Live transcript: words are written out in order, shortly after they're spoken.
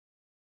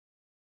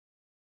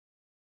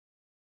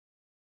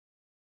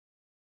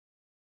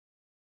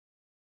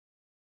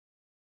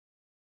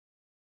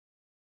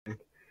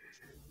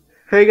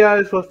Hey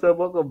guys, what's up?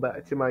 Welcome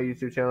back to my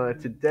YouTube channel.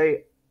 And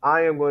today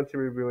I am going to be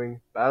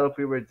reviewing Battle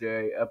Fever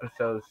J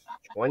episodes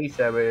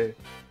 27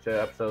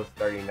 to episodes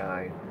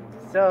 39.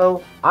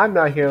 So I'm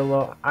not here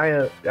alone. I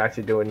am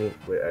actually doing it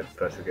with a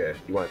special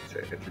guest. You want to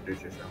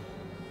introduce yourself?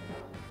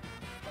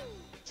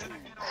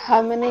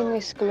 Hi, my name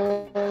is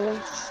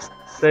Gloria.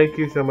 Thank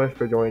you so much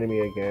for joining me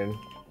again.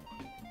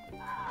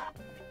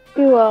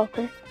 You're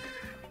welcome.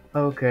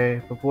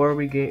 Okay, before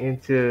we get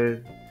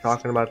into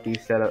talking about these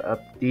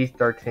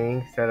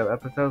 13 set of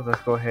episodes,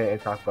 let's go ahead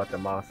and talk about the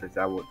monsters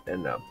that were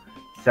in them.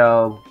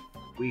 So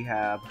we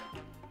have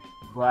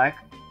Black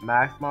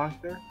Max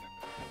Monster,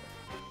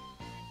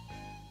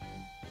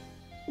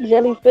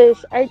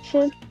 Jellyfish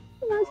Urchin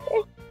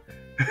Monster,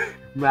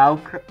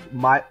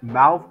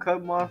 Mouth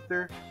Cut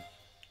Monster,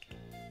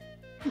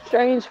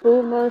 Strange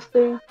Food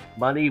Monster,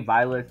 Money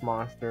Violence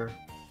Monster,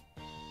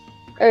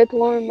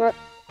 Earthworm,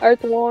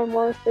 Earthworm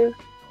Monster,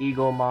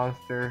 Eagle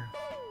Monster,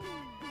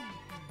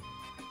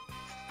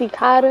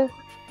 Cicada,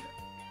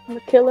 the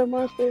Killer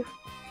Monster,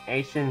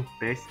 Ancient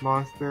Fish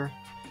Monster,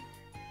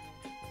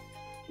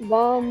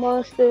 Bomb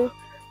Monster,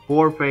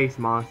 Four Face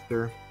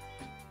Monster,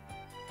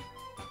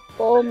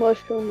 Ball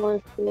Mushroom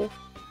Monster.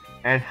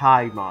 and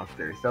Hide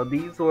Monster. So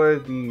these were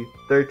the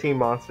 13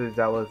 monsters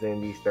that was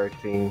in these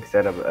 13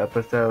 set of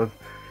episodes.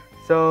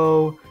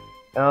 So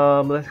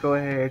let's go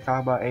ahead and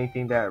talk about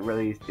anything that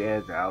really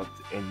stands out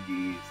in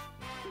these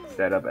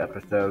setup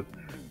episodes.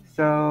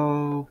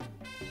 So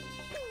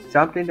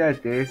something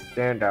that did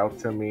stand out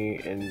to me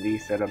in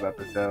these setup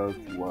episodes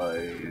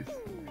was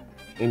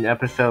in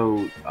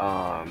episode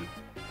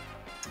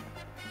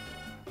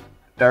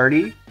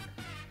 30,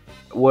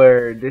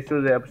 where this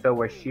was the episode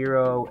where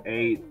Shiro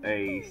ate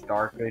a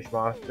starfish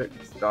monster,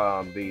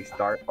 the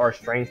star or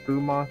strange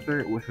food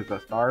monster, which was a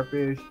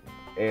starfish,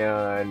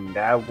 and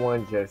that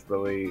one just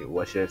really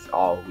was just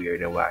all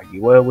weird and wacky.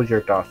 What was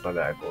your thoughts on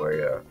that,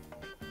 Gloria?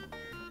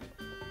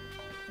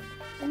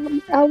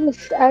 I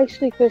was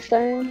actually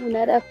concerned in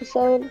that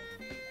episode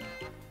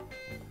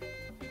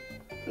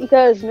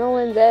because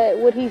knowing that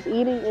what he's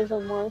eating is a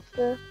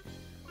monster.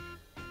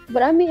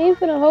 But I mean, ain't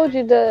gonna hold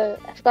you. The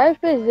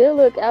starfish did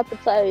look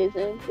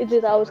appetizing. It's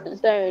just I was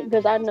concerned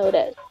because I know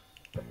that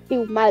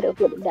he might have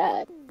would have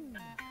died.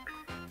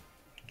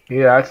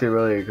 Yeah, actually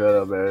really good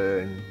of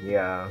it, and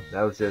yeah,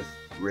 that was just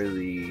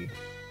really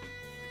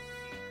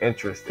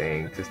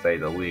interesting to say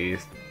the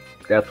least.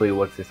 Definitely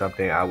wasn't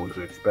something I was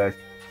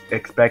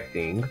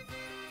expecting,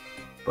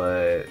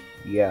 but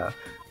yeah,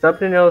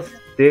 something else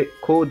did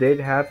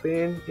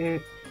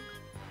happen.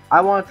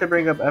 I wanted to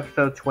bring up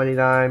episode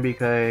 29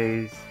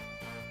 because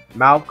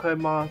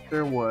Malcolm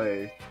Monster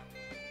was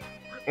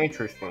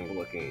interesting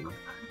looking.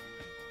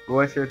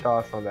 What's your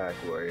thoughts on that,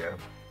 Gloria?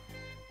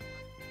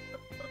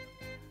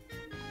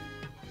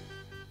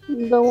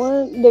 The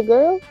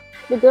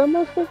girl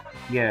monster.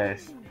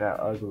 Yes, that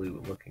ugly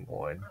looking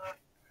one.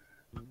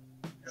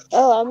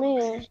 Oh, I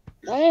mean,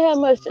 I ain't have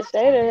much to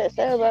say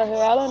about her.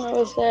 All I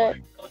know is that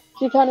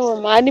she kind of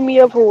reminded me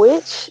of a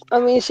witch. I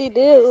mean, she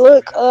did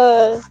look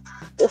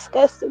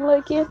disgusting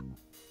looking.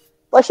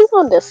 Well, she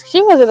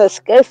wasn't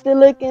disgusting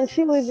looking.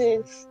 She was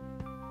just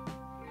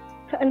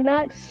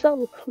not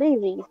so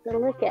pleasing to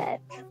look at.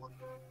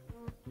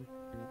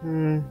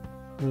 Hmm.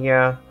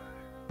 Yeah,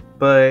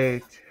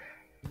 but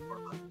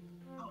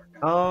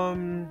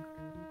um,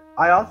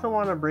 I also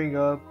want to bring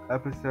up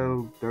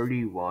episode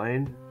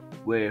 31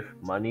 with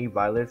Money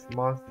Violence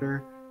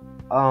Monster.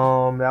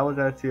 That was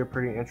actually a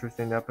pretty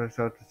interesting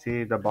episode to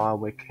see the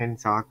bond with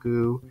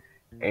Kensaku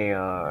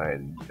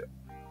and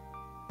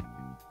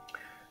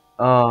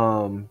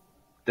um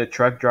the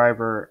truck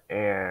driver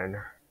and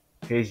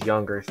his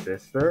younger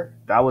sister.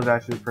 That was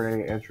actually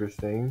pretty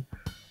interesting.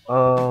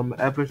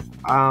 Episode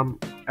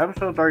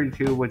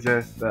 32 was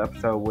just the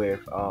episode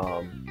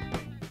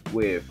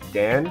with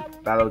Dan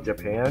Battle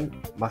Japan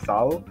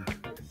Masao.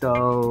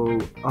 So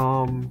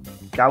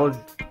that was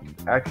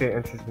actually an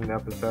interesting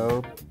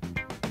episode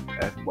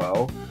as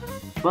well.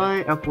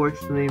 But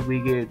unfortunately, we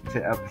get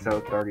to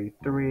episode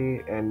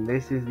 33, and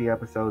this is the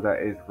episode that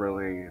is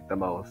really the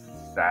most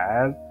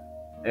sad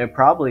and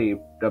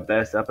probably the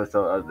best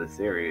episode of the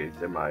series,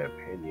 in my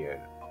opinion.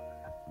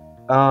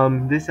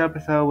 This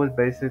episode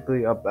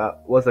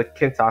was a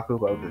Kentaku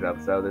focused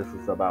episode. This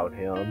was about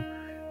him,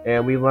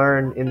 and we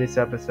learned in this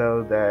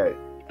episode that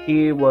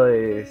he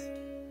was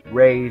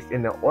raised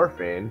in an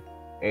orphan,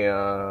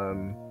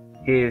 and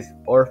his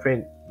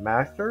orphan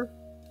master.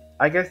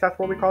 I guess that's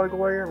what we call it,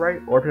 Gloria,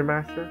 right? Orphan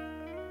master.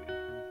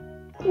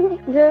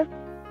 Yeah,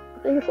 I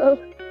think so.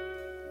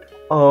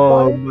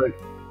 Why? But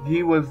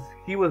he was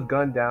he was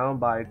gunned down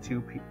by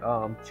two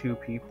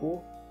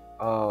people,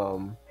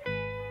 um,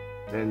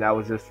 and that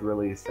was just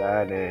really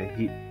sad. And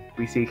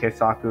we see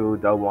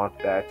Kisaku don't want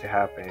that to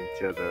happen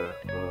to the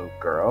little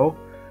girl.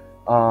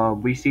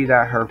 We see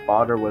that her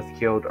father was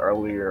killed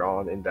earlier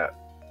on in that,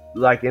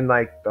 like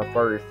the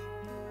first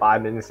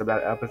 5 minutes of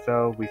that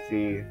episode. We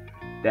see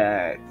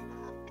that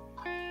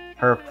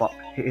her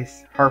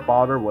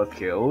father was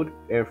killed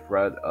in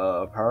front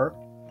of her,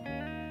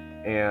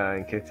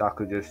 and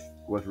Kinsaku just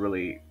was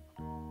really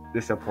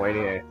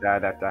disappointing and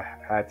sad that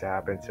that had to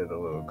happen to the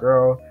little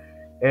girl.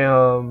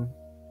 And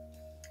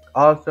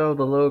also,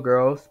 the little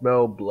girl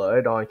smelled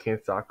blood on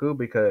Kensaku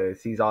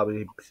because he's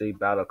obviously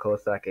battle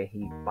Kosak and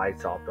he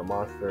bites off the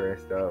monster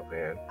and stuff.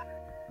 And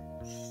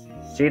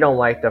she don't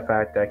like the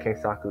fact that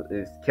Kensaku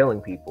is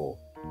killing people.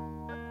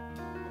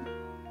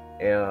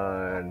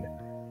 And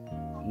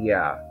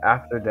yeah,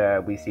 after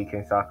that, we see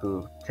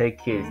Kensaku take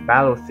his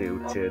battle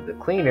suit to the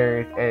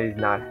cleaners and is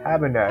not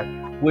having that,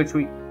 which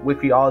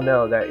we all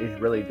know that is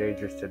really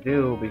dangerous to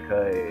do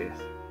because,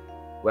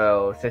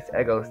 well, since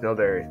Egos know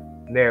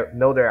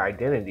their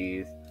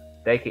identities,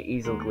 they can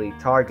easily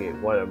target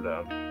one of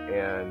them.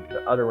 And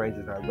the other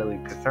Rangers are really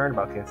concerned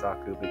about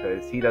Kensaku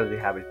because he doesn't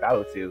have his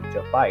battle suit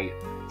to fight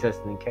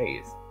just in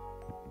case.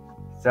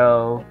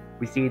 So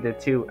we see the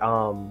two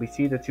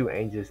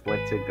angels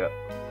went to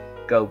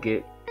go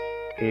get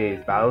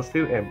his battle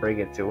suit and bring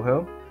it to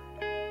him.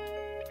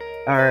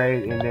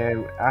 Alright, and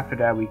then after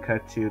that we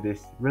cut to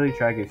this really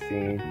tragic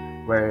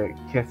scene where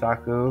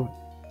Kensaku,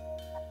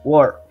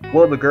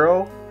 the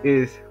girl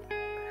is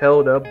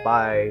held up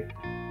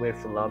with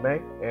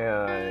Salome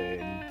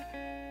and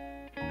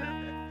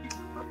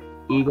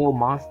Eagle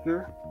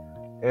Monster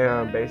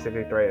and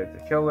basically threatened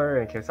to kill her,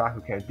 and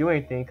Kensaku can't do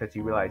anything because he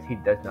realized he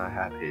does not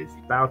have his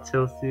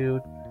battle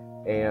suit.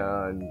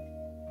 And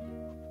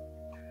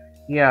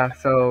yeah,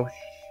 so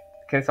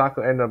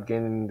Kensaku ended up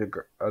getting the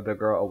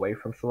girl away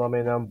from Salome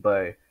and them,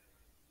 but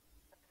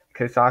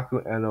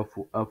Kensaku ended up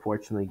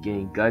unfortunately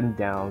getting gunned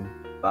down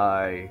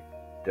by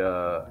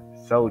the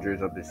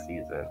soldiers of this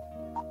season.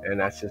 And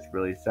that's just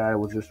really sad. It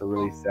was just a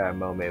really sad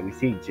moment. We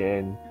see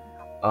Jin,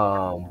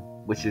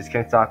 which is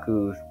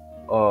Kensaku's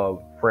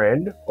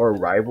friend or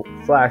rival,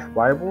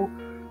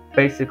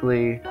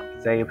 basically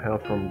save him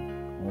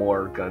from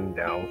more gunned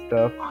down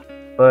stuff.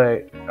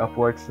 But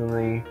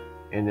unfortunately,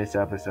 in this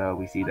episode,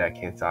 we see that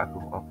Kensaku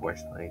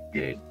unfortunately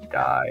did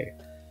die.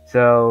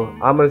 So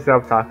I'm gonna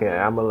stop talking and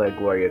I'm gonna let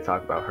Gloria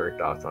talk about her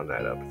thoughts on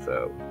that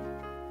episode.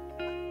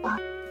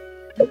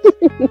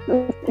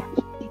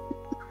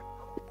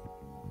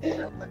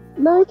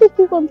 No, you can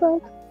keep on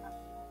talking.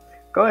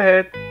 Go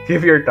ahead,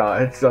 give your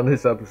thoughts on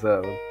this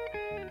episode.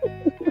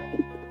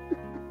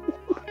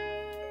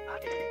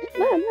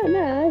 No.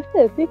 I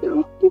said you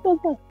can keep on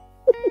talking.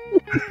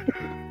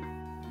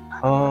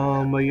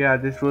 But yeah,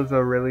 this was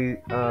a really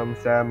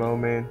sad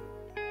moment.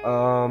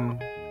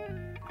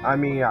 I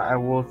mean, I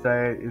will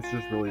say it's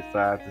just really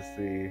sad to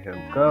see him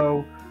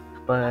go,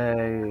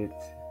 but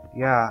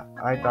yeah,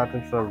 I thought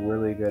this was a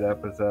really good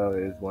episode.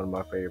 It's one of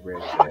my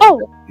favorites.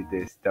 Oh, you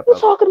did step we're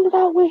up. talking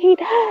about when he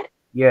died.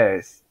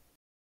 Yes.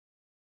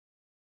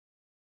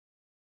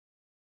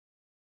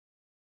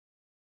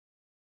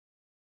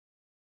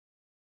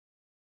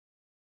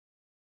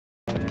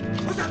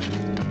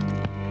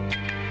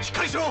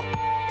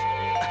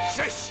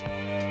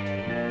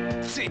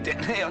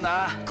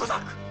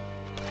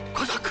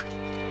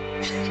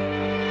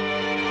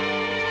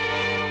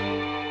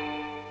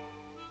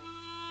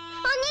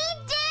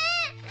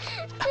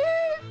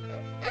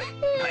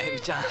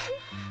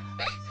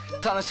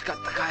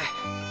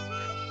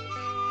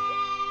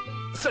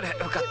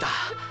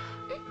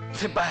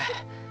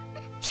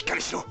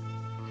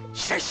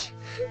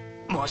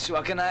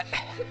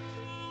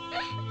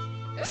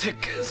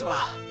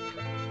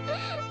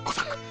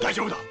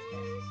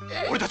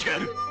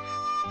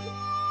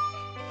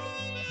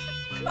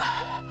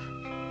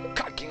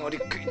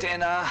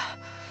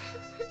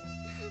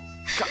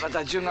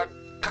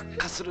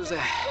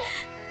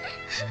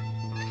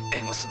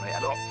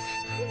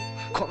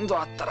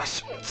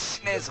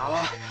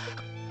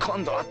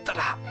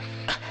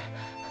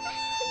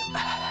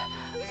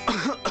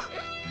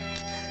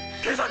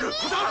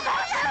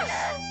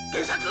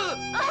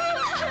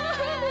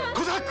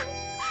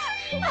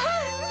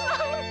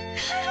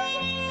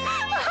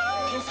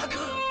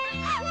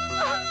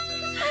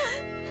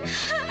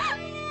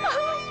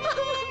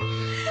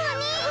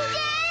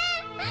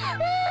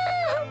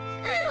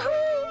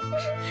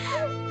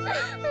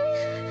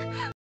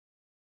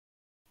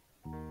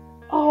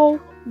 Oh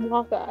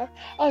my god.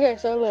 Okay,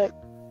 so look,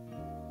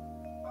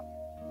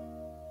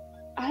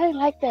 I didn't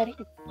like that.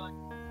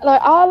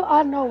 Like, all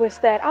I know is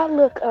that I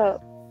look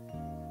up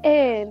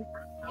and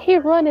he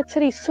run into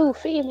these two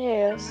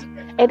females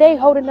and they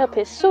holding up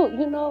his suit,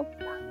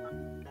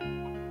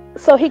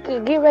 so he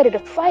could get ready to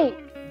fight.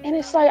 And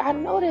it's like, I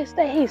noticed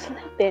that he's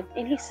limping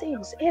and he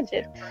seems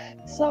injured.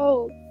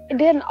 So, and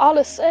then all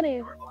of a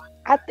sudden,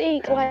 I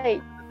think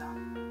like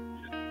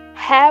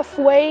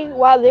halfway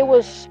while they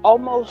was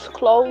almost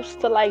close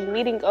to like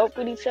meeting up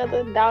with each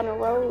other down the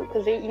road,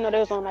 because they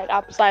was on like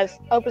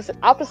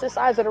opposite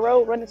sides of the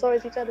road running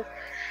towards each other.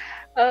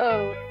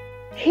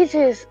 He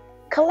just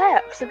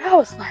collapsed, and I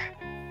was like,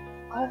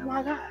 oh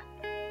my god,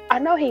 I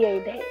know he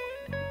ain't dead.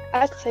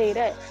 I can tell you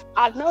that.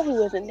 I know he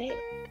wasn't dead.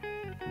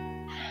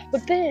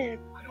 But then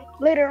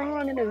later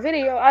on in the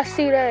video, I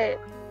see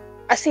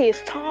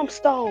his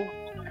tombstone,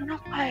 and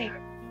I'm like,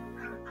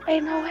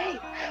 ain't no way.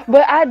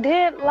 But I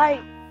did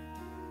like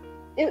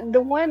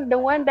the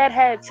one that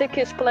had took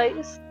his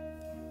place.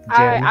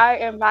 Jin. I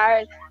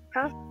admired,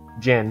 huh?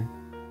 Jin.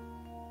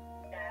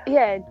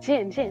 Yeah,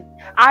 Jin.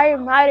 I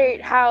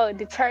admired how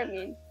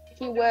determined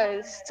he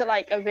was to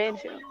like avenge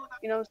him.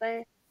 You know what I'm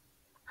saying?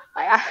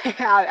 Like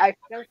I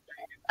felt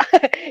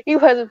he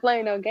wasn't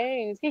playing no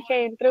games. He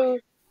came through.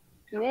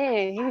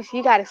 Man,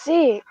 you gotta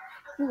see it.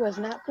 He was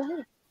not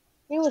playing.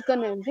 He was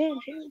gonna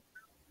avenge him.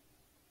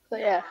 So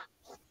yeah.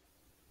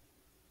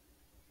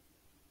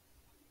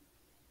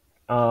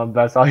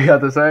 That's all you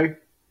have to say.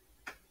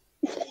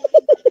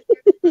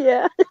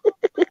 Yeah.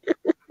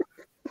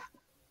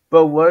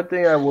 But one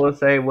thing I will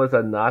say was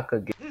a knock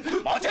against.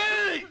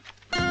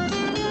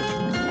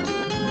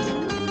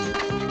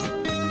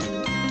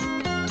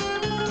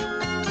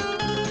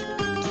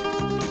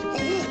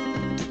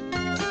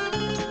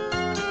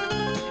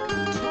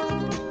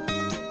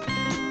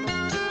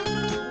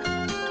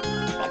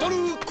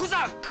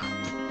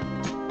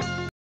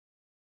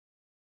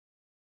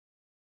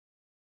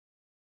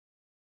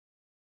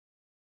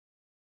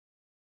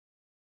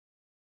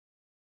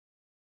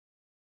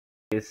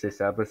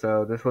 This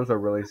episode. This was a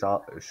really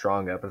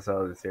strong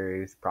episode of the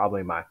series.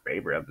 Probably my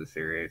favorite of the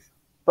series.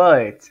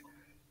 But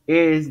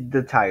is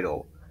the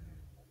title.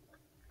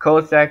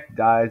 Kosak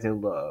dies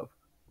in love.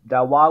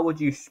 Now, why would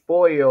you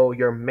spoil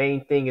your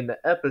main thing in the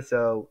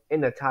episode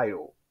in the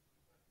title?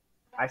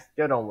 I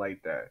still don't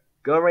like that.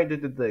 Gloria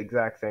did the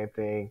exact same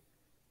thing,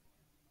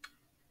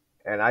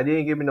 and I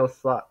didn't give me no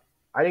slack.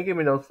 I didn't give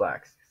me no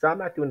slacks, so I'm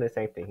not doing the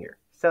same thing here.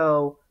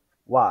 So,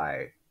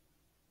 why?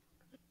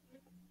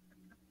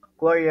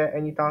 Gloria,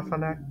 any thoughts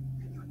on that?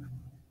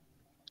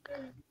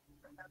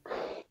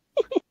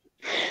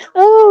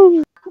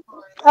 Um,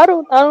 I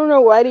don't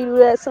know why they do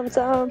that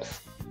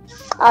sometimes.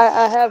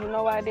 I have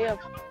no idea.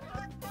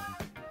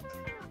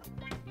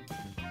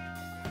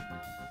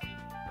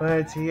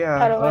 But I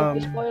yeah, don't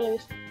like the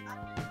spoilers.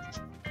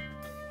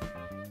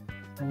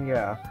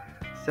 yeah.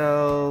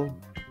 So,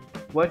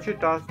 what's your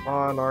thoughts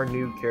on our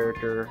new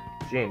character,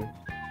 Jin?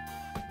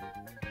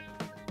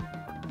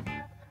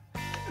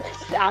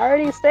 I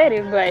already said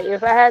it, but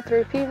if I had to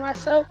repeat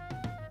myself,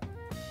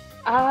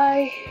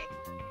 I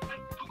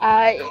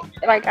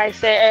like I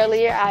said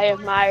earlier, I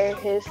admire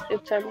his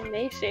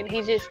determination.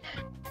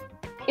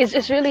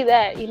 It's really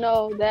that, you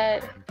know,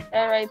 that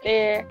right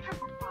there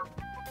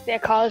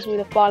that caused me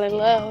to fall in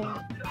love.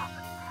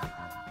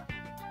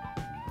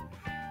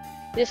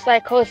 Just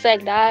like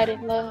Kosak died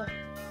in love.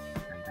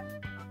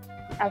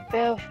 I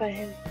fell for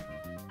him.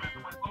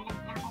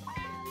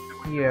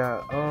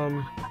 Yeah,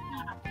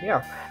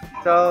 yeah.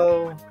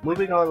 So,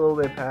 moving on a little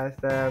bit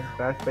past that,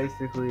 that's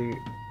basically.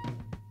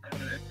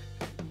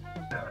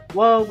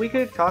 Well, we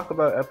could talk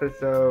about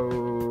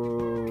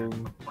episode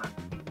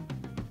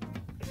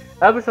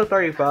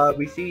 35.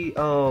 We see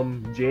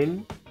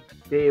Jin.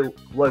 They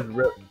was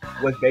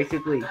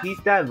basically he's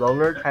that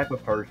loner type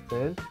of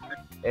person,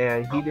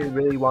 and he didn't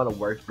really want to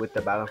work with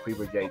the Battle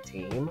Fever J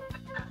team,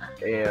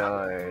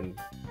 and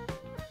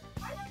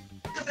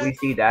we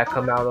see that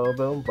come out of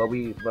him. But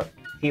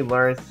he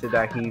learns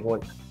that he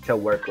wants to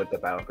work with the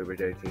Battle Fever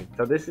J team.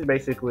 So this is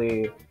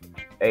basically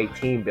a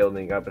team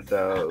building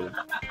episode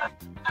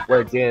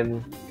where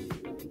Jin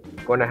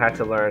going to have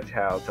to learn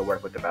how to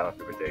work with the Battle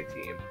Fever J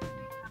team.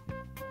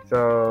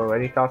 So,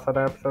 any thoughts on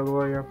that episode,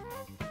 Gloria?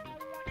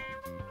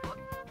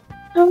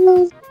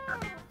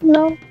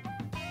 No.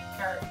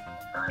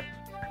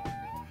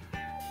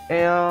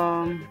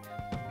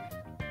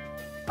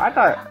 I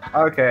thought,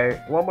 okay,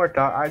 one more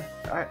thought.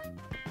 I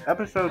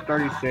episode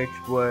 36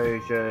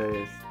 was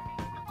just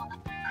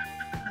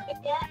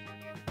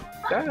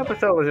that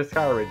episode was just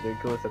kind of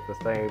ridiculous at the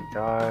same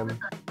time.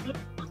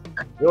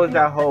 It was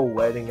that whole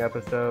wedding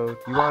episode.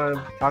 You want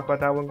to talk about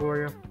that one,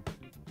 Gloria?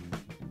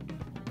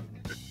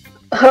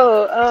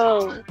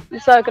 Oh, you're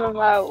talking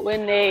about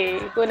when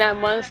that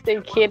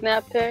monster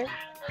kidnapped her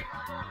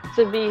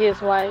to be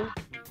his wife.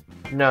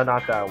 No,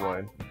 not that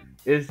one.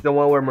 It's the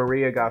one where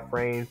Maria got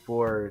framed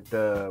for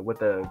the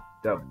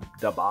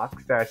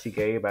box that she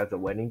gave as a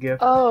wedding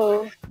gift.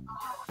 Oh.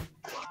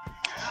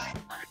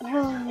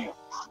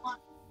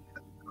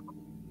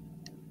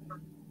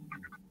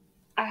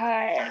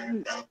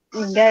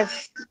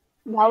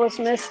 That was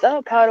messed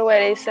up how the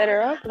way they set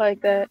her up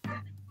like that.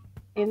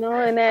 You know,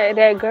 and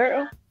that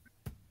girl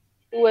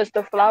who was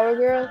the flower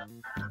girl,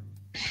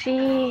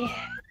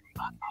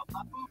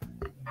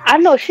 I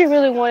know she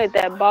really wanted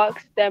that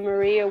box that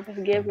Maria was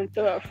giving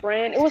to her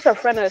friend. It was her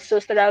friend or her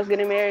sister that was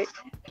getting married.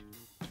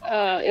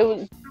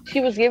 She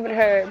was giving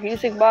her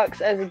music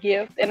box as a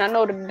gift, and I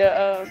know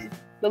the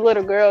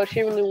little girl,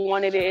 she really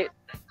wanted it,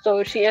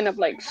 so she ended up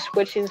like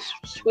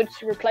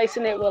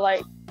replacing it with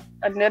like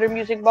another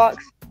music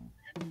box,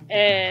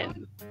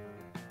 and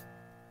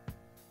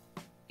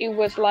it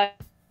was like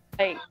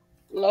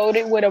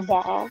loaded with a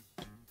bomb.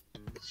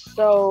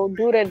 So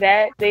due to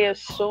that, they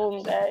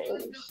assumed that it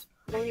was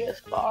Maria's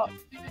fault.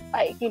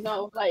 Like, you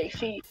know, like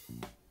she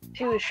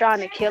was trying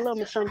to kill him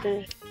or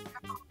something.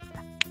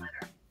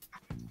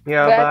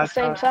 Yeah, but at the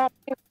same time,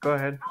 go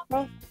ahead.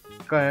 Huh?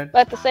 Go ahead. But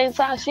at the same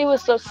time, she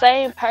was the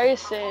same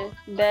person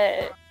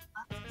that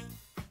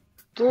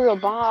threw a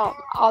bomb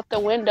out the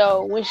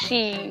window when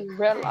she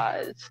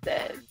realized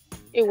that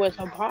it was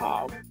a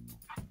bomb.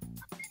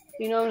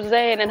 You know what I'm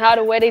saying? And how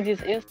the way they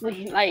just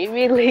instantly, like,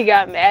 immediately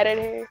got mad at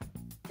her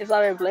and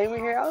started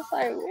blaming her. I was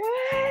like,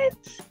 what?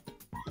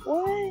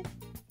 What?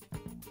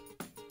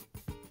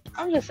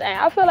 I'm just saying.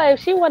 I feel like if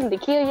she wanted to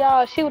kill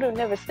y'all, she would have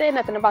never said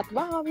nothing about the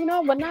bomb, you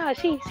know? But nah,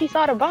 she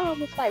saw the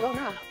bomb. It's like, oh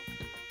nah,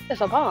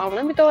 it's a bomb.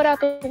 Let me throw it out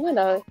the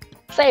window.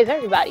 Saves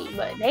everybody.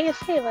 But they didn't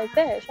say it like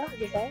that. So I was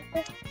just like,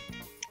 okay.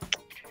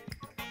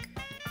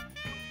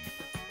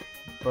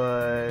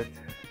 But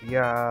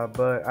yeah,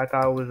 but I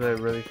thought it was a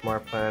really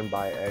smart plan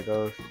by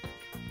Egos.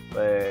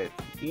 But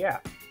yeah.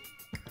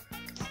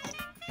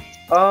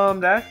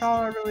 That's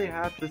all I really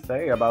have to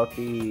say about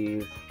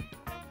these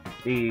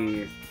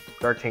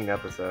 13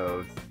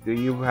 episodes. Do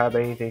you have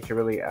anything to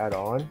really add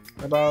on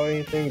about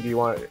anything? Do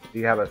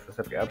you have a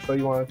specific episode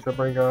you wanted to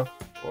bring up?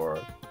 Or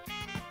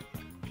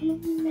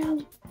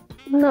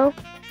No.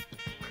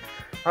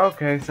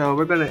 okay, so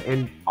we're gonna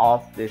end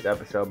off this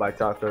episode by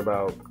talking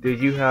about, did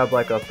you have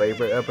like a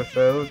favorite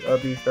episode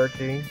of these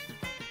 13?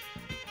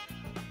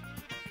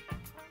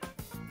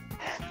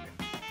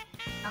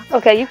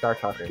 Okay, you Start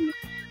talking.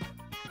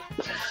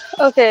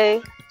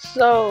 okay,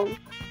 so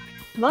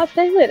my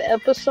favorite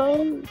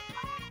episode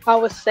I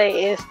would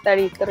say is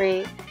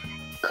 33.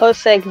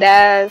 Kosek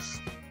dies.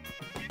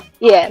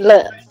 Yeah,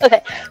 look.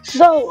 Okay.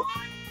 So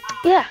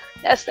yeah,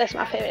 that's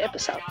my favorite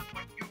episode.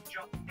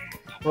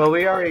 Well,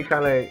 we already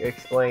kind of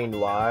explained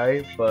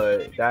why,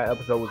 but that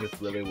episode was just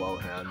really well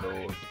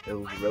handled. It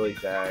was really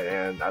sad,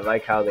 and I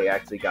like how they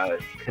actually got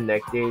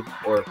connected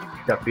or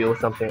to feel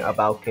something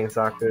about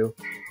Kensaku.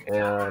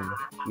 And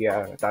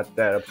yeah, I thought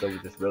that episode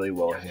was just really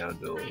well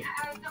handled.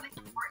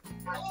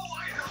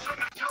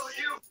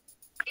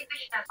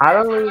 I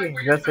don't really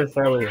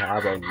necessarily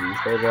have a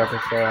least favorite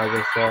episode, I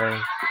would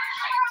say,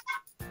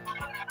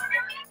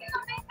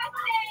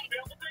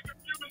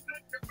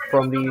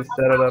 from these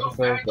set of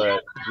episodes,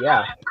 but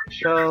yeah.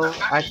 So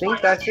I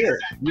think that's it.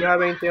 You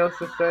have anything else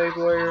to say,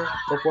 Gloria,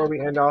 before we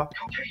end off?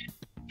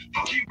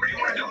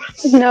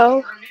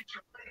 No,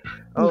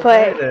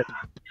 Okay, but then.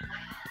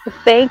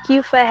 thank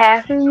you for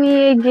having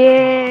me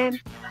again.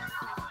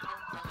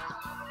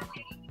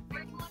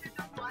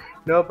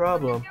 No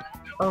problem.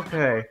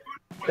 Okay.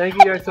 Thank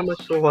you guys so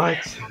much for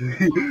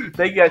watching.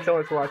 Thank you guys so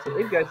much for watching. If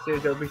you guys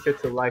enjoyed, be sure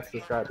to like,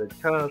 subscribe, and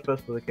turn on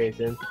post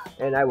notifications.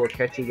 And I will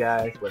catch you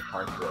guys with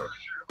part 4.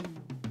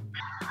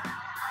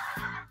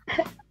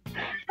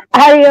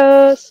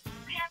 Adios.